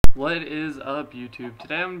What is up, YouTube?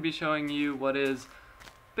 Today I'm going to be showing you what is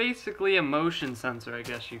basically a motion sensor, I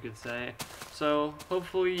guess you could say. So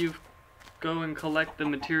hopefully you go and collect the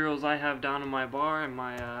materials I have down in my bar and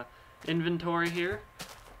my inventory here.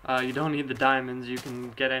 You don't need the diamonds, you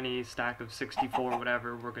can get any stack of 64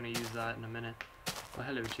 whatever. We're going to use that in a minute. Oh,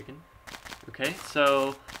 hello chicken. Okay,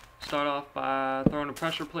 so start off by throwing a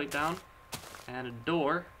pressure plate down and a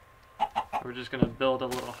door. We're just going to build a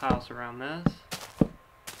little house around this.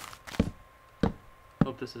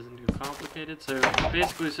 Hope this isn't too complicated. So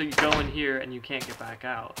basically, so you go in here and you can't get back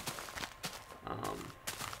out.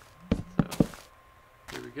 So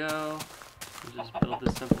here we go. We just build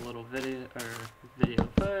this simple little video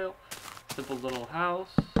file, simple little house.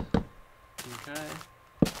 Okay.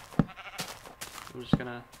 I'm just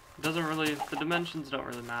gonna. It doesn't really. The dimensions don't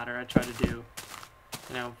really matter. I try to do,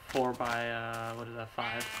 4 by what is that,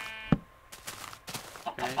 5.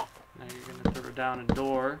 Okay. Now you're gonna throw down a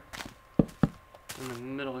door in the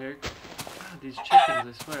middle here. God, these chickens,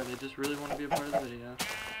 I swear, they just really want to be a part of the video.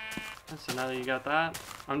 So now that you got that,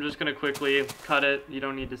 I'm just going to quickly cut it. You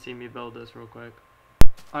don't need to see me build this real quick.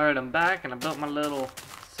 Alright, I'm back and I built my little,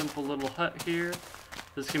 simple little hut here.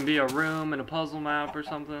 This can be a room and a puzzle map or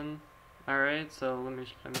something. Alright, so let me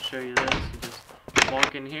show you this. You just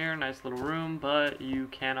walk in here, nice little room, but you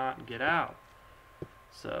cannot get out.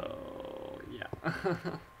 So, yeah.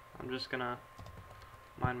 I'm just going to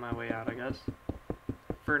mind my way out, I guess.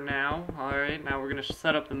 For now. Alright, now we're going to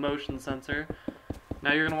set up the motion sensor.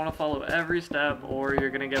 Now you're going to want to follow every step or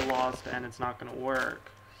you're going to get lost and it's not going to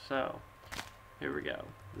work. So, here we go.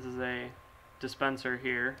 This is a dispenser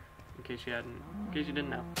here, in case you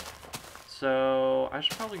didn't know. So, I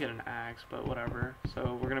should probably get an axe, but whatever.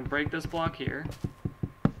 So, we're going to break this block here.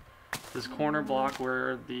 This corner block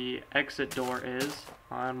where the exit door is,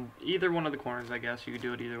 on either one of the corners, I guess. You could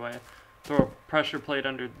do it either way. Throw a pressure plate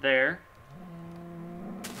under there.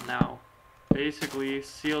 Now, basically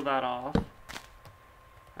seal that off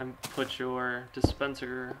and put your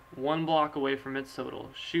dispenser 1 block away from it so it'll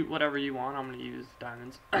shoot whatever you want. I'm going to use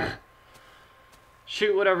diamonds.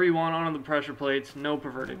 Shoot whatever you want onto the pressure plates. No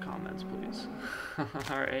perverted comments, please.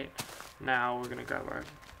 Alright, now we're going to grab our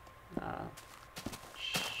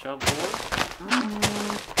shovel.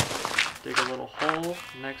 Dig a little hole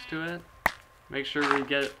next to it. Make sure we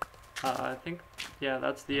get, I think, yeah,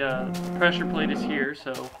 that's the pressure plate is here,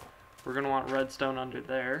 so we're going to want redstone under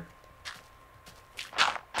there.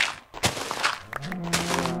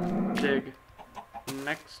 Dig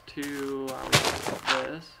next to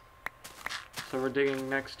this. So we're digging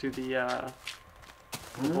next to the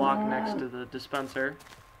block next to the dispenser.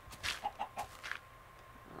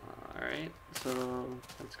 Alright, so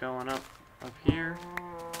it's going up here,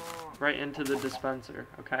 right into the dispenser,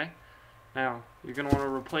 okay? Now, you're going to want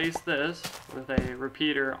to replace this with a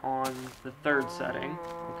repeater on the 3rd setting,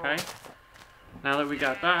 okay? Now that we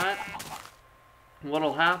got that,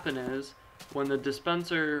 what'll happen is, when the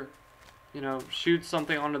dispenser, shoots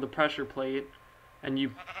something onto the pressure plate, and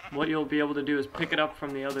what you'll be able to do is pick it up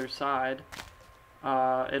from the other side,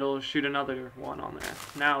 it'll shoot another one on there.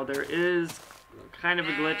 Now, there is kind of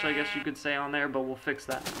a glitch, I guess you could say, on there, but we'll fix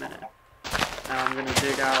that in a minute. Now I'm going to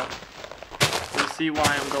dig out. You'll see why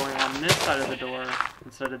I'm going on this side of the door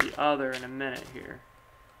instead of the other in a minute here.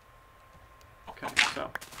 Okay, so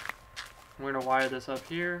we're going to wire this up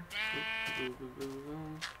here.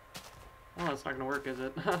 Oh, that's not going to work, is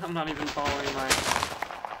it? I'm not even following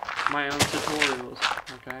my own tutorials.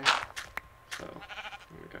 Okay, so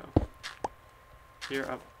here we go. Here,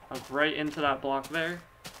 up right into that block there.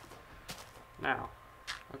 Now,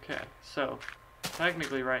 okay, so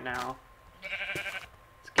technically right now,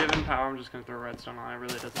 given power, I'm just going to throw redstone on it,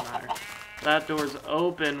 really doesn't matter. That door's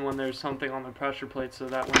open when there's something on the pressure plate so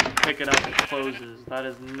that when you pick it up it closes. That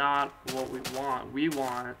is not what we want. We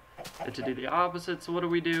want it to do the opposite, so what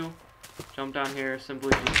do? Jump down here,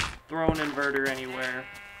 simply just throw an inverter anywhere.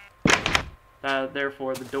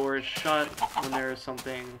 Therefore the door is shut when there is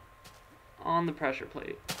something on the pressure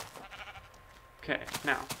plate. Okay,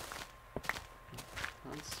 now,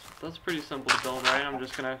 that's pretty simple to build, right? I'm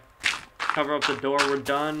just going to cover up the door. We're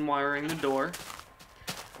done wiring the door.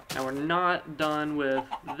 Now we're not done with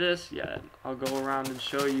this yet. I'll go around and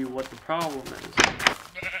show you what the problem is.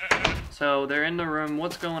 So they're in the room.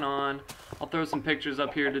 What's going on? I'll throw some pictures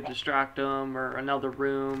up here to distract them, or another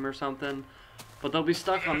room or something. But they'll be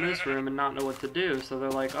stuck on this room and not know what to do. So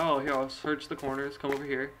they're like, oh, here, I'll search the corners. Come over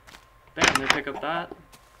here. Bam, they pick up that.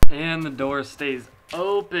 And the door stays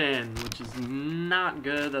open, which is not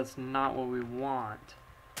good. That's not what we want.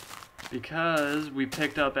 Because we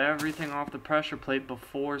picked up everything off the pressure plate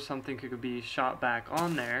before something could be shot back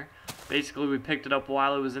on there. basically we picked it up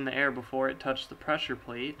while it was in the air before it touched the pressure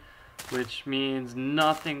plate, which means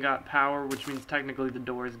nothing got power, which means technically the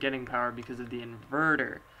door is getting power because of the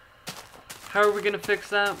inverter. How are we going to fix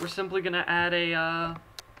that? We're simply going to add a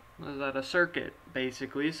circuit,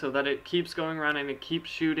 basically, so that it keeps going around and it keeps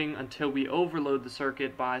shooting until we overload the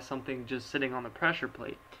circuit by something just sitting on the pressure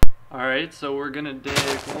plate. Alright, so we're going to dig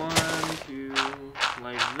 1, 2,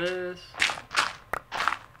 like this,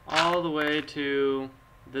 all the way to,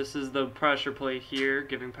 this is the pressure plate here,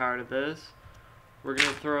 giving power to this. We're going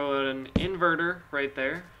to throw an inverter right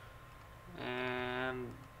there, and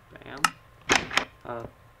bam.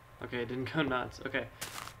 Okay, it didn't go nuts. Okay,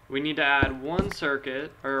 we need to add one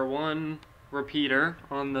circuit, or one repeater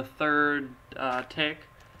on the third tick.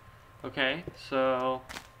 Okay, so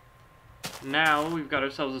now we've got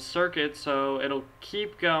ourselves a circuit, so it'll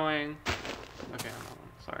keep going. Okay,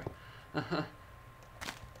 sorry.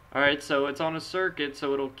 Alright, so it's on a circuit,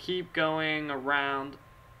 so it'll keep going around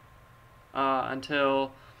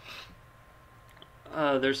until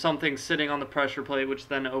there's something sitting on the pressure plate, which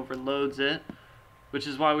then overloads it, which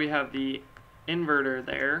is why we have the inverter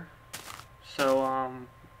there. So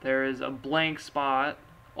there is a blank spot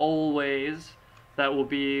always that will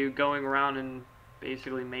be going around and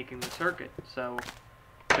basically making the circuit. So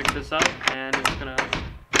pick this up and it's gonna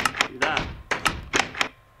do that.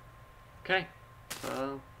 Okay,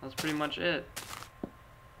 so that's pretty much it.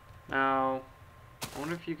 Now I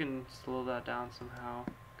wonder if you can slow that down somehow,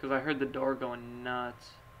 because I heard the door going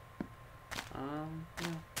nuts. Yeah,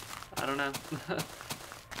 I don't know.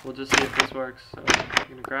 We'll just see if this works. So I'm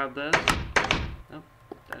gonna grab this. Nope,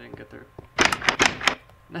 that didn't get through.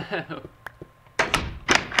 No.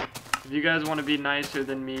 If you guys want to be nicer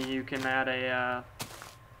than me, you can add a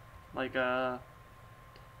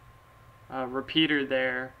repeater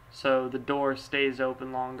there, so the door stays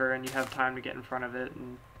open longer and you have time to get in front of it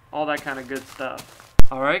and all that kind of good stuff.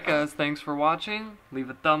 Alright guys, thanks for watching. Leave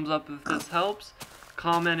a thumbs up if this helps.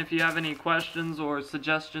 Comment if you have any questions or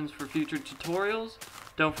suggestions for future tutorials.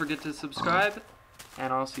 Don't forget to subscribe,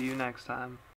 and I'll see you next time.